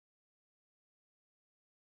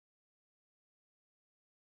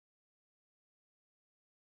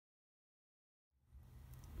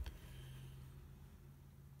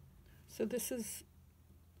So this is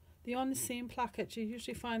the on the seam placket. You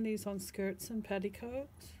usually find these on skirts and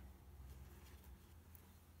petticoats.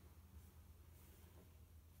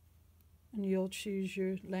 And you'll choose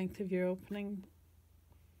your length of your opening,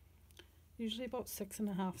 usually about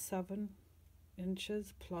 6.5, 7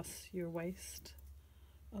 inches plus your waist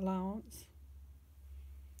allowance.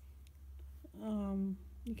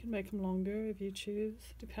 You can make them longer if you choose,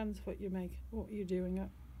 depends what you're doing it.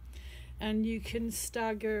 And you can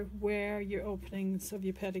stagger where your openings of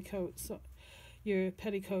your petticoats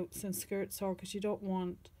and skirts are, because you don't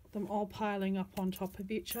want them all piling up on top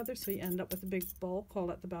of each other, so you end up with a big bulk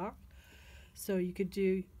all at the back. So you could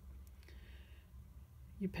do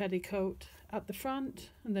your petticoat at the front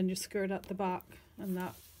and then your skirt at the back, and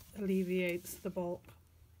that alleviates the bulk.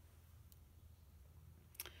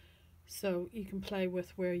 So you can play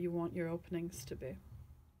with where you want your openings to be.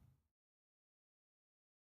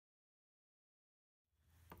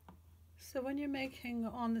 So when you're making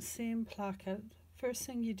on the seam placket, first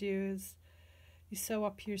thing you do is you sew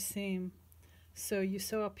up your seam. So you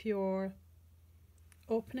sew up your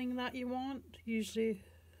opening that you want, usually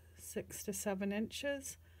 6 to 7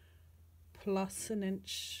 inches, plus an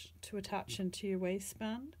inch to attach into your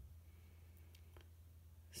waistband.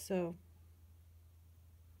 So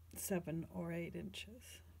 7 or 8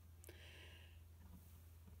 inches.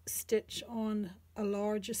 Stitch on a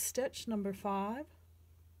larger stitch, number 5.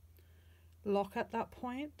 Lock at that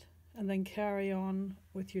point and then carry on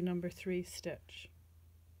with your number 3 stitch.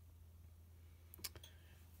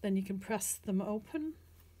 Then you can press them open.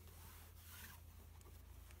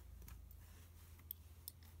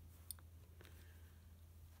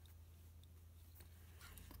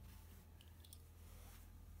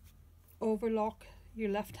 Overlock your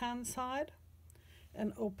left hand side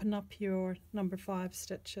and open up your number 5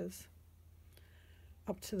 stitches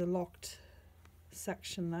up to the locked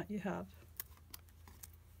section that you have.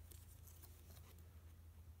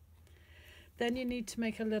 Then you need to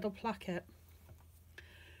make a little placket.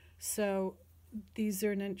 So these are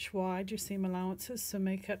 1 inch wide, your seam allowances, so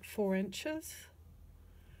make it 4 inches.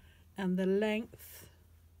 And the length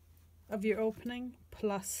of your opening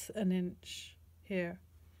plus 1 inch here.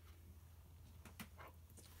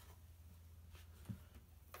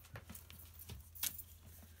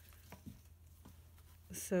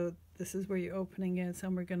 So this is where your opening is,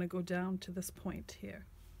 and we're going to go down to this point here.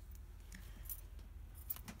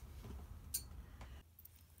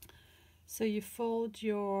 So you fold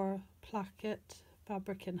your placket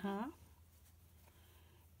fabric in half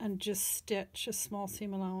and just stitch a small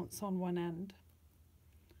seam allowance on one end.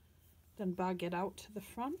 Then bag it out to the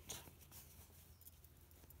front.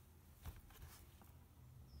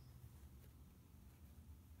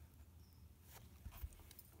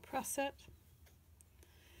 Press it.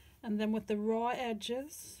 And then with the raw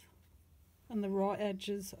edges and the raw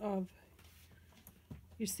edges of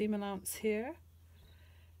your seam allowance here,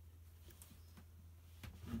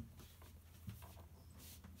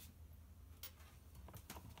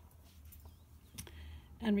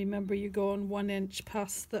 and remember you're going 1 inch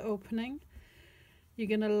past the opening, you're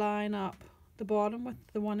going to line up the bottom with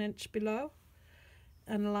the 1 inch below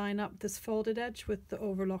and line up this folded edge with the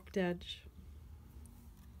overlocked edge.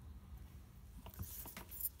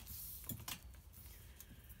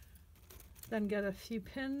 Then get a few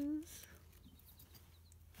pins,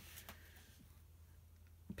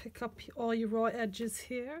 pick up all your raw edges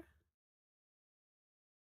here,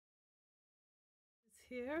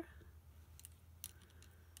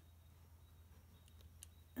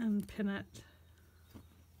 and pin it.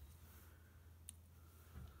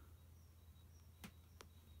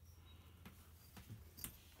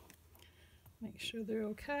 Make sure they're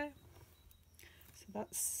okay. So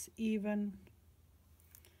that's even.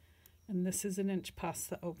 And this is 1 inch past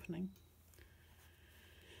the opening.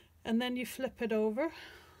 And then you flip it over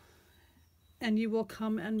and you will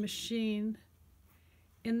come and machine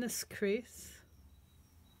in this crease,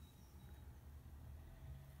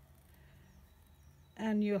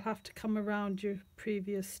 and you'll have to come around your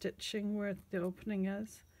previous stitching where the opening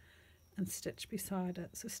is and stitch beside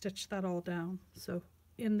it. So stitch that all down, so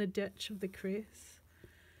in the ditch of the crease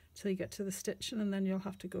till you get to the stitching, and then you'll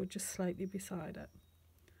have to go just slightly beside it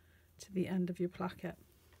to the end of your placket.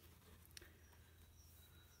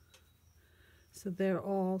 So they're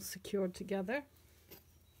all secured together.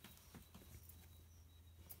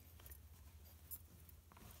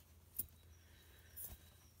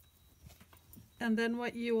 And then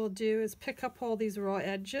what you will do is pick up all these raw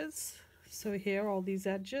edges, so here all these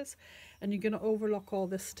edges, and you're going to overlock all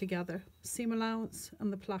this together, seam allowance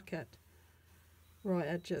and the placket raw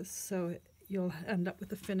edges, so you'll end up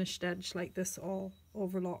with a finished edge like this, all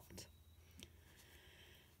overlocked.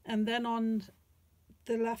 And then on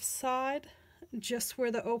the left side, just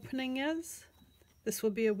where the opening is, this will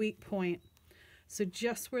be a weak point. So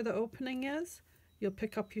just where the opening is, you'll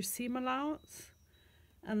pick up your seam allowance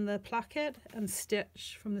and the placket and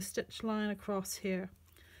stitch from the stitch line across here.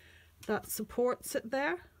 That supports it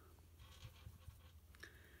there,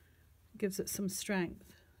 gives it some strength.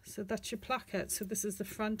 So that's your placket. So this is the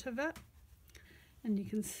front of it, and you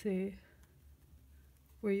can see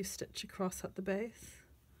where you stitch across at the base,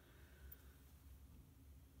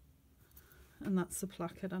 and that's the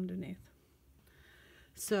placket underneath.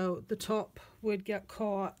 So the top would get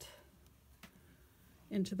caught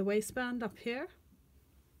into the waistband up here,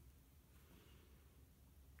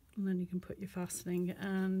 and then you can put your fastening,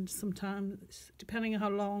 and sometimes depending on how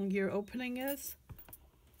long your opening is,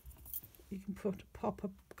 you can pop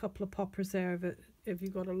a couple of poppers there if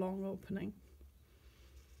you've got a long opening.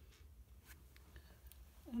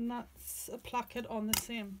 And that's a placket on the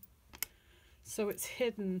seam, so it's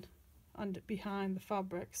hidden behind the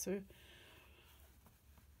fabric, so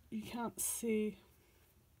you can't see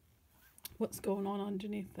what's going on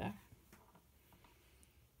underneath there.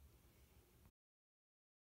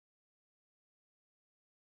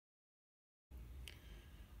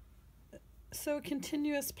 So a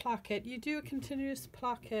continuous placket, you do a continuous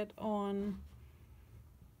placket on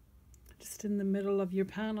just in the middle of your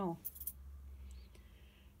panel.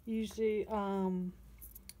 Usually,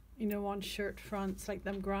 you know, on shirt fronts, like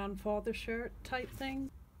them grandfather shirt type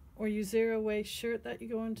thing, or your zero waist shirt that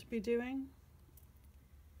you're going to be doing.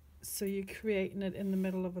 So you're creating it in the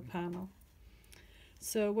middle of a panel.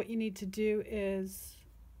 So what you need to do is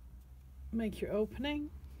make your opening.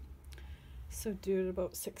 So do it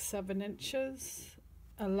about 6-7 inches.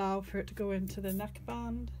 Allow for it to go into the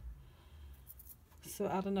neckband. So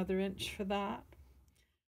add another inch for that.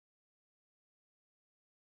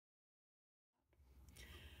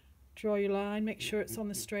 Draw your line, make sure it's on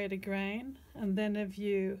the straighter grain, and then if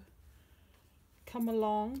you come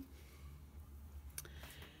along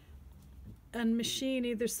and machine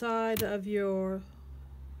either side of your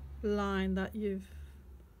line that you've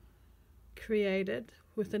created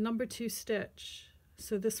with the number 2 stitch.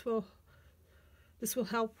 So this will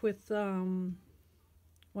help with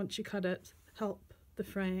once you cut it, help the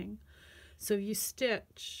fraying. So you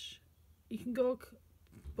stitch, you can go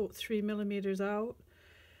about 3 millimeters out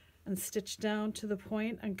and stitch down to the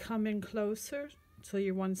point and come in closer till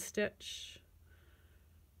you're one stitch.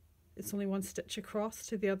 It's only one stitch across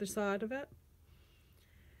to the other side of it,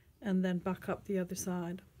 and then back up the other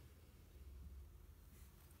side.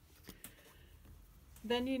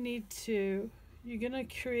 Then you're going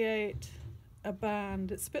to create a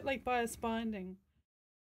band. It's a bit like bias binding.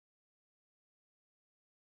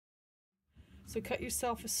 So cut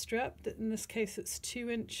yourself a strip, that in this case it's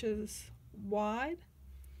 2 inches wide,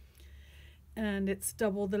 and it's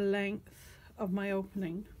double the length of my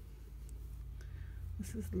opening.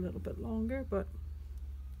 This is a little bit longer, but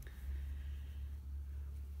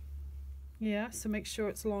yeah, so make sure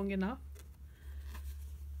it's long enough.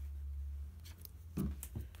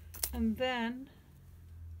 And then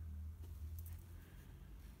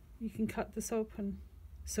you can cut this open.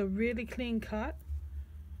 So really clean cut.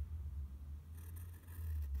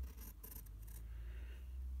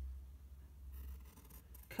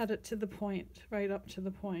 Cut it to the point, right up to the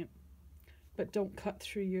point, but don't cut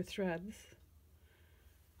through your threads.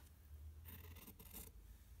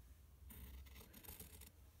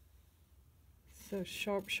 So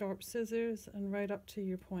sharp, sharp scissors and right up to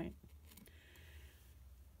your point.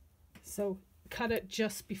 So cut it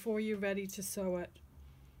just before you're ready to sew it.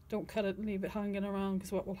 Don't cut it and leave it hanging around,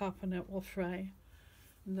 because what will happen, it will fray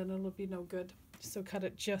and then it'll be no good. So cut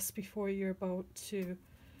it just before you're about to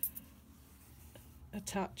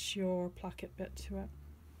attach your placket bit to it.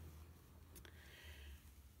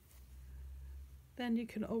 Then you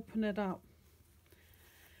can open it up,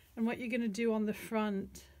 and what you're going to do on the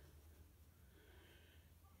front,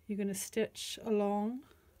 you're going to stitch along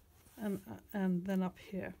and then up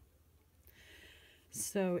here.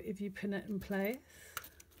 So if you pin it in place,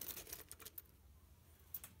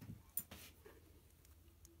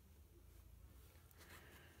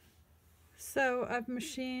 so I've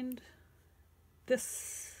machined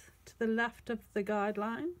this to the left of the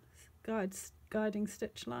guiding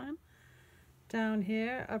stitch line. Down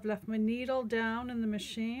here I've left my needle down in the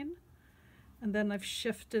machine, and then I've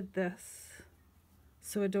shifted this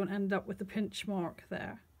so I don't end up with a pinch mark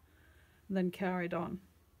there, and then carried on.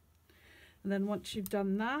 And then once you've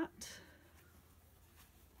done that,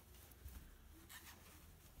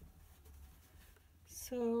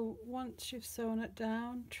 so once you've sewn it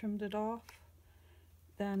down, trimmed it off,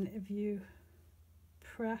 then if you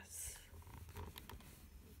press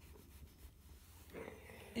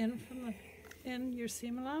in from your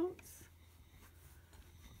seam allowance.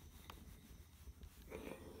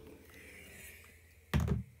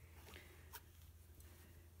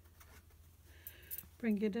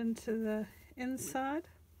 Bring it into the inside,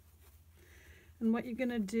 and what you're going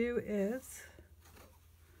to do is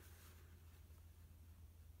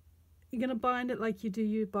you're going to bind it like you do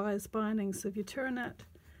your bias binding. So if you turn it,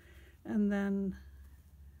 and then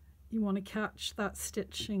you want to catch that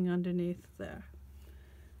stitching underneath there.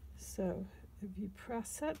 So if you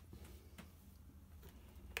press it,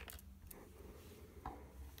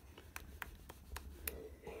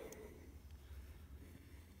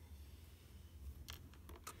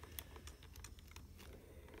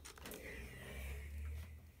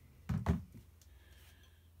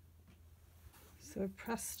 so I've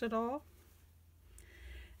pressed it all,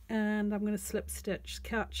 and I'm going to slip stitch,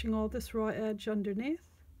 catching all this raw edge underneath,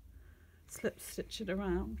 slip stitch it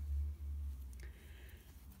around.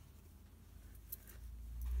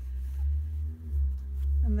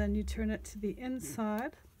 And then you turn it to the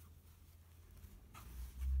inside,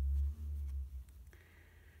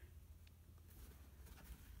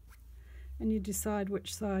 and you decide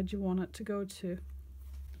which side you want it to go to.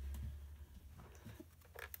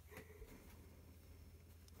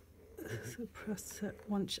 So press it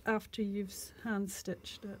once after you've hand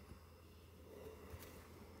stitched it.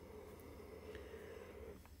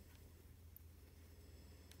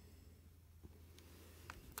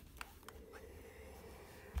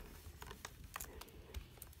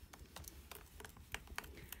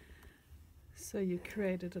 So you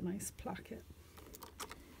created a nice placket.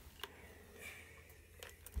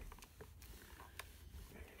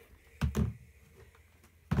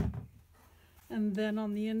 And then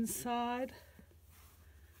on the inside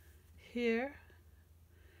here,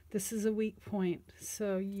 this is a weak point,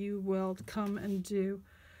 so you will come and do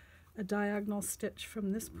a diagonal stitch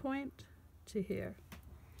from this point to here.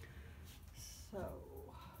 So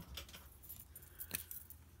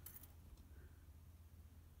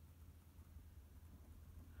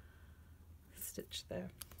stitch there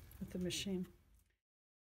with the machine.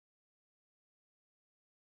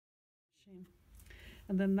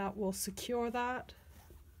 And then that will secure that.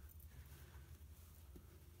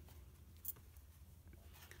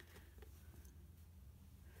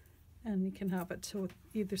 And you can have it to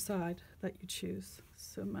either side that you choose.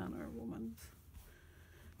 So man or woman's.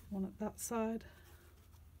 One at that side.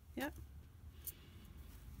 Yep.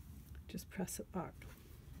 Just press it back.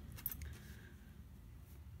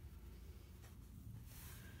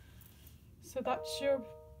 So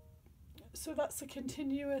that's a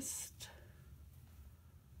continuous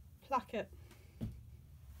placket.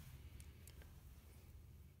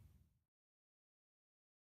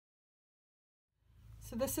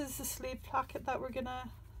 So this is the sleeve placket that we're gonna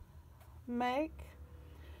make.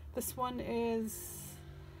 This one is,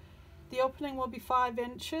 the opening will be 5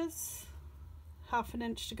 inches, half an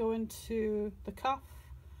inch to go into the cuff,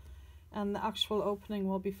 and the actual opening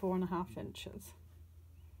will be 4.5 inches.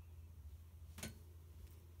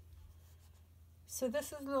 So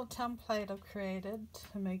this is a little template I've created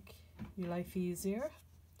to make your life easier.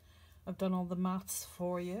 I've done all the maths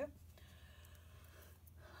for you.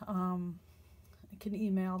 I can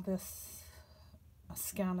email this, a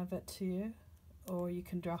scan of it to you, or you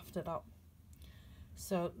can draft it up.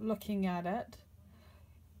 So looking at it,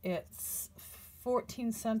 it's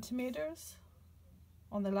 14 centimeters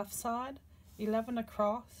on the left side, 11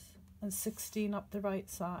 across, and 16 up the right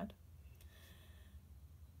side.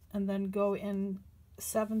 And then go in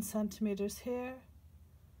 7 centimeters here,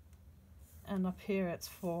 and up here it's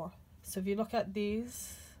 4. So if you look at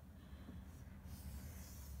these,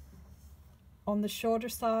 on the shorter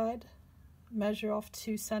side, measure off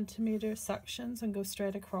 2 centimeter sections and go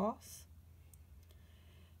straight across.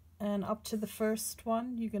 And up to the first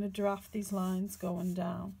one, you're going to draft these lines going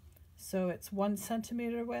down. So it's 1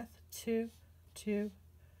 centimeter width, 2, 2,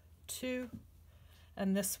 2.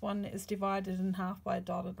 And this one is divided in half by a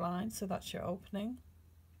dotted line, so that's your opening.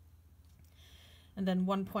 And then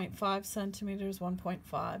 1.5 centimeters,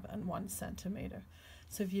 1.5, and 1 centimeter.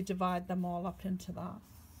 So if you divide them all up into that.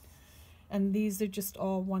 And these are just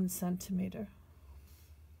all 1 centimeter.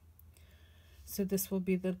 So this will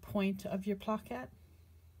be the point of your placket.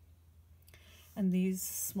 And these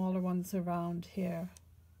smaller ones around here,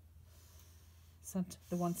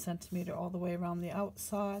 the 1 centimeter all the way around the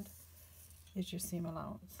outside, is your seam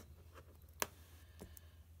allowance.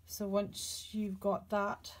 So once you've got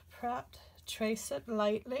that prepped, trace it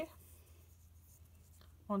lightly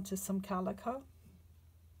onto some calico.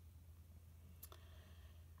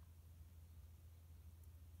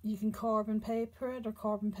 You can carbon paper it or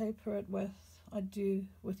carbon paper it with, I do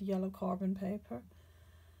with yellow carbon paper.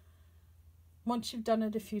 Once you've done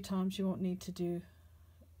it a few times, you won't need to do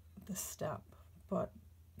this step, but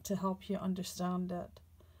to help you understand it,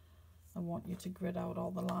 I want you to grid out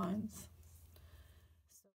all the lines.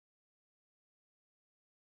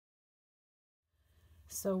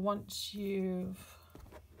 So once you've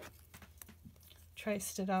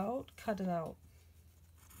traced it out, cut it out.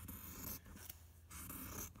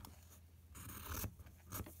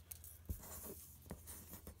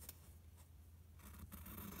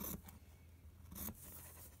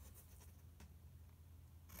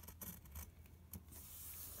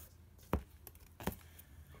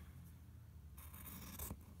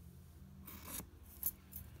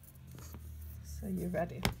 So you're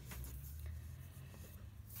ready.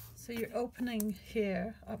 So your opening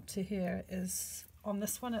here up to here is, on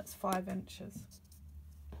this one it's 5 inches.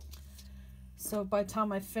 So by the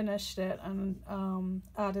time I finished it and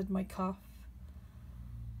added my cuff,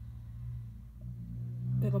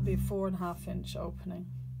 it'll be a 4.5 inch opening.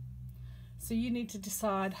 So you need to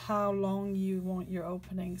decide how long you want your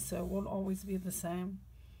opening, so it won't always be the same.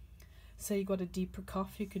 So you got a deeper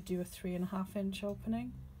cuff, you could do a 3.5 inch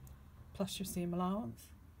opening plus your seam allowance.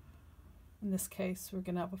 In this case, we're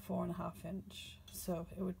going to have a 4.5 inch, so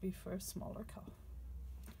it would be for a smaller cuff.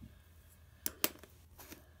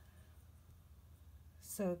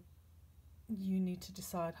 So you need to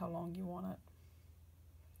decide how long you want it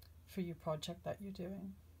for your project that you're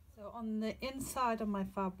doing. So on the inside of my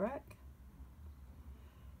fabric,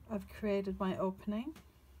 I've created my opening.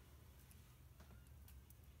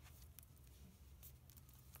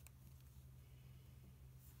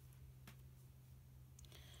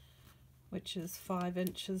 Which is 5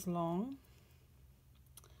 inches long.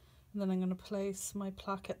 And then I'm going to place my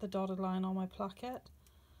placket, the dotted line on my placket.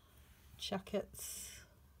 Check it's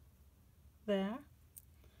there.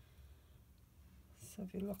 So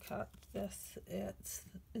if you look at this,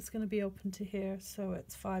 it's going to be open to here, so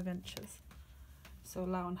it's 5 inches. So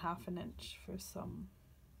allowing 1/2 inch for some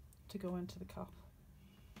to go into the cuff.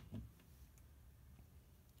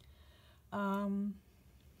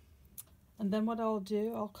 And then what I'll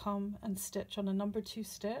do, I'll come and stitch on a number 2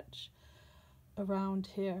 stitch around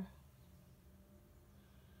here.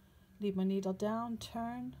 Leave my needle down,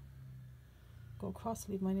 turn, go across,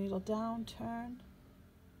 leave my needle down, turn,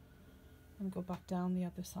 and go back down the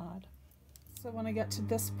other side. So when I get to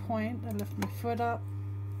this point, I lift my foot up,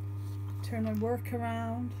 turn my work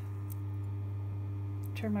around,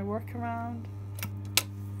 turn my work around,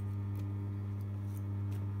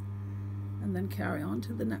 and then carry on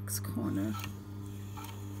to the next corner.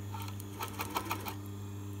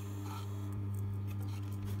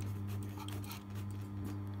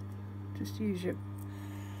 Just use your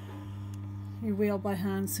wheel by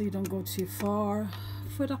hand so you don't go too far.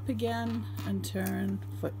 Foot up again and turn,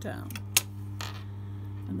 foot down,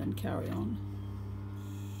 and then carry on.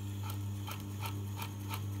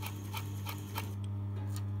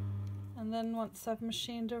 And then once I've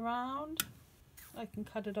machined around, I can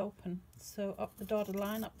cut it open. So up the dotted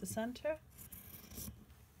line, up the center,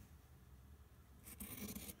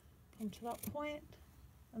 come to that point,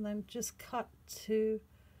 and then just cut to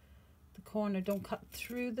the corner. Don't cut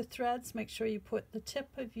through the threads. Make sure you put the tip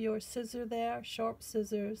of your scissor there, sharp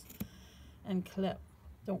scissors, and clip.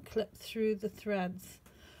 Don't clip through the threads.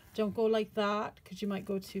 Don't go like that because you might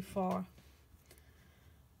go too far.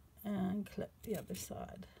 And clip the other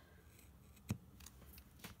side.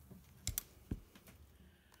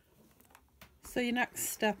 So your next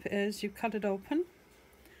step is you cut it open,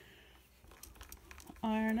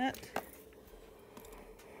 iron it,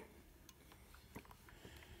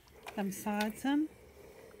 them sides in,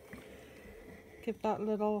 give that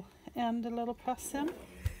little end a little press in,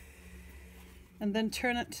 and then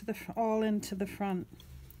turn it to the all into the front.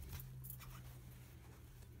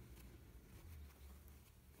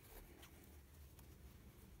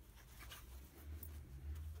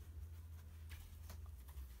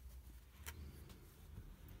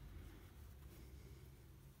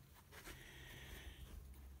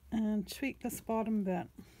 And tweak this bottom bit.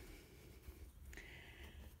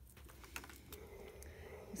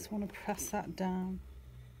 Just want to press that down.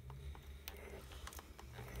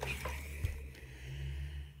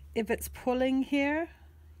 If it's pulling here,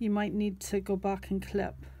 you might need to go back and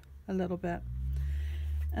clip a little bit.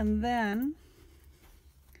 And then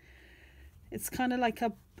it's kind of like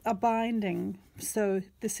a binding. So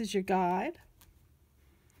this is your guide.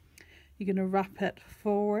 You're going to wrap it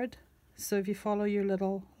forward. So if you follow your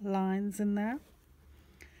little lines in there,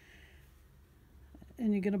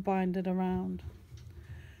 and you're going to bind it around.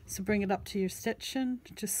 So bring it up to your stitching,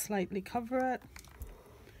 just slightly cover it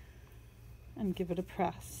and give it a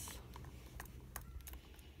press.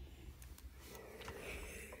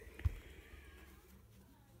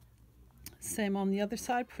 Same on the other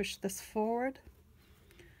side, push this forward.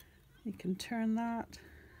 You can turn that.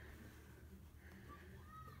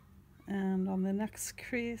 And on the next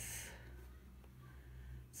crease,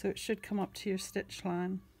 so it should come up to your stitch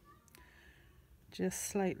line, just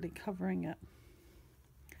slightly covering it.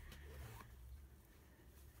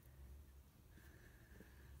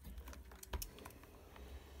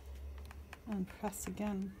 And press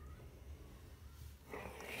again.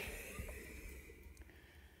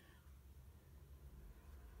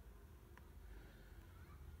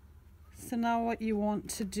 So now what you want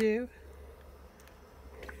to do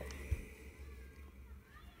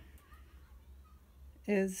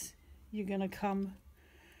is you're going to come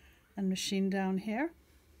and machine down here.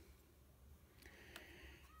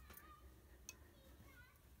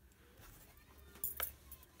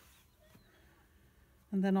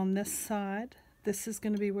 And then on this side, this is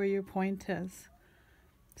going to be where your point is.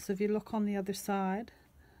 So if you look on the other side,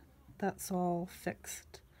 that's all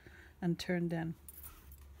fixed and turned in.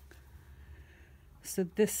 So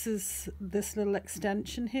this little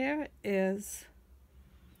extension here is,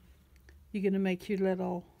 you're going to make your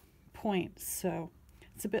little points. So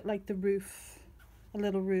it's a bit like the roof, a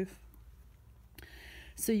little roof.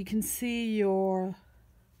 So you can see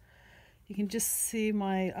you can just see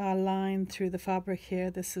my line through the fabric here.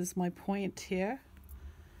 This is my point here.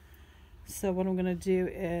 So what I'm going to do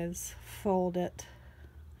is fold it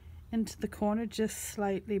into the corner, just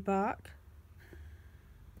slightly back.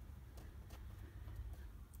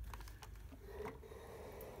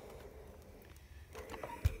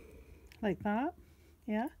 Like that,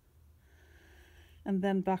 yeah, and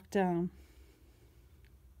then back down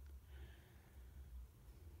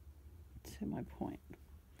to my point.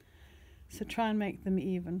 So try and make them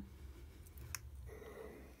even.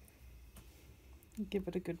 Give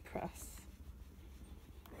it a good press.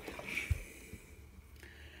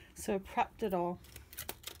 So I prepped it all.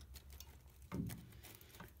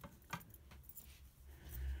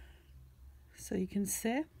 So you can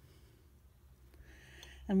see.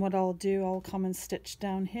 And what I'll do, I'll come and stitch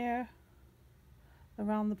down here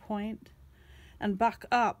around the point and back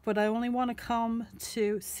up, but I only want to come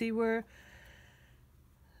to see where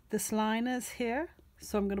this line is here.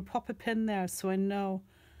 So I'm going to pop a pin there so I know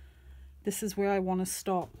this is where I want to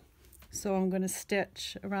stop. So I'm going to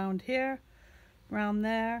stitch around here, around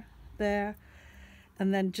there, there,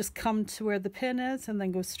 and then just come to where the pin is and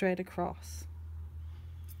then go straight across.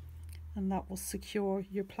 And that will secure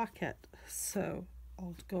your placket. So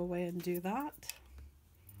I'll go away and do that.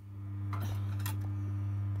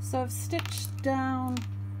 So I've stitched down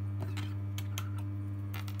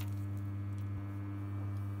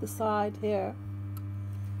the side here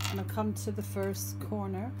and I'll come to the first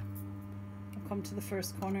corner. I'll come to the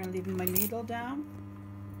first corner and leaving my needle down.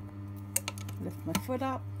 Lift my foot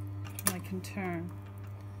up and I can turn.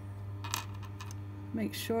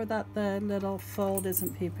 Make sure that the little fold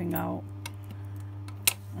isn't peeping out.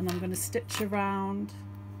 And I'm going to stitch around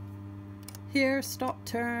here, stop,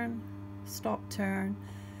 turn,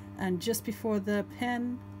 and just before the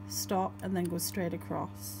pin, stop, and then go straight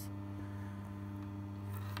across.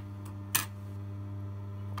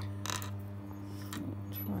 So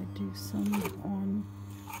try do some on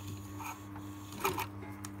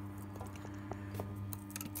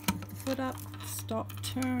lift the foot up, stop,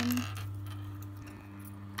 turn.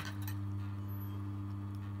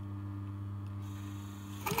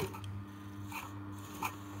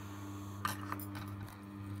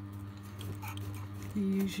 You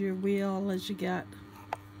use your wheel as you get.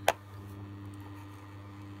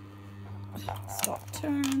 Stop,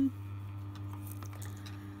 turn,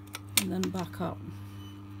 and then back up.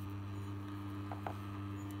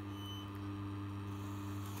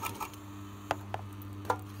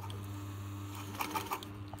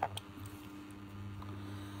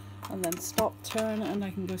 And then stop, turn, and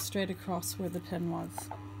I can go straight across where the pin was.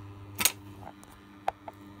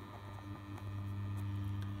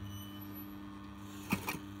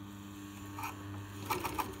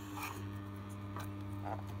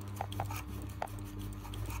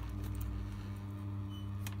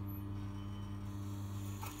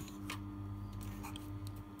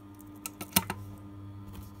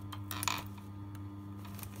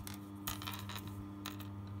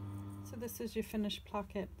 This is your finished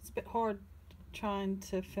placket. It's a bit hard trying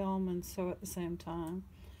to film and sew at the same time.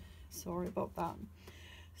 Sorry about that.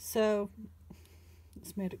 So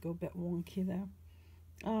it's made it go a bit wonky there.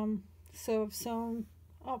 So I've sewn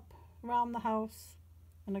up around the house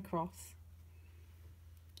and across.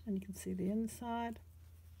 And you can see the inside.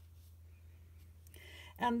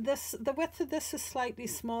 And this, the width of this is slightly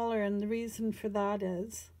smaller, and the reason for that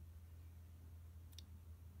is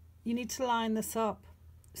you need to line this up.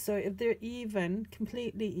 So if they're even,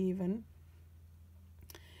 completely even,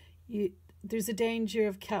 there's a danger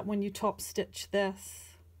of when you top stitch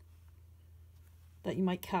this, that you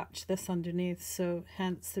might catch this underneath. So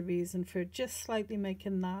hence the reason for just slightly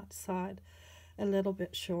making that side a little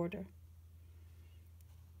bit shorter.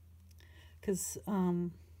 Because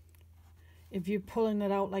if you're pulling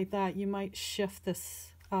it out like that, you might shift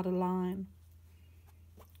this out of line.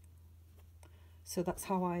 So that's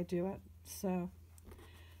how I do it. So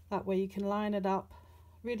that way you can line it up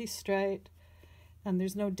really straight and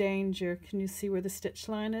there's no danger. Can you see where the stitch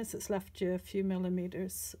line is? It's left you a few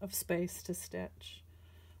millimeters of space to stitch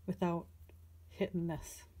without hitting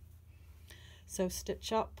this. So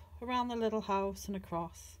stitch up around the little house and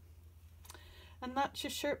across. And that's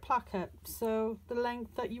your shirt placket. So the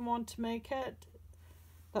length that you want to make it,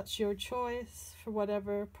 that's your choice for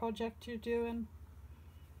whatever project you're doing.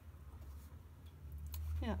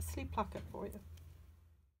 Yeah, sleeve placket for you.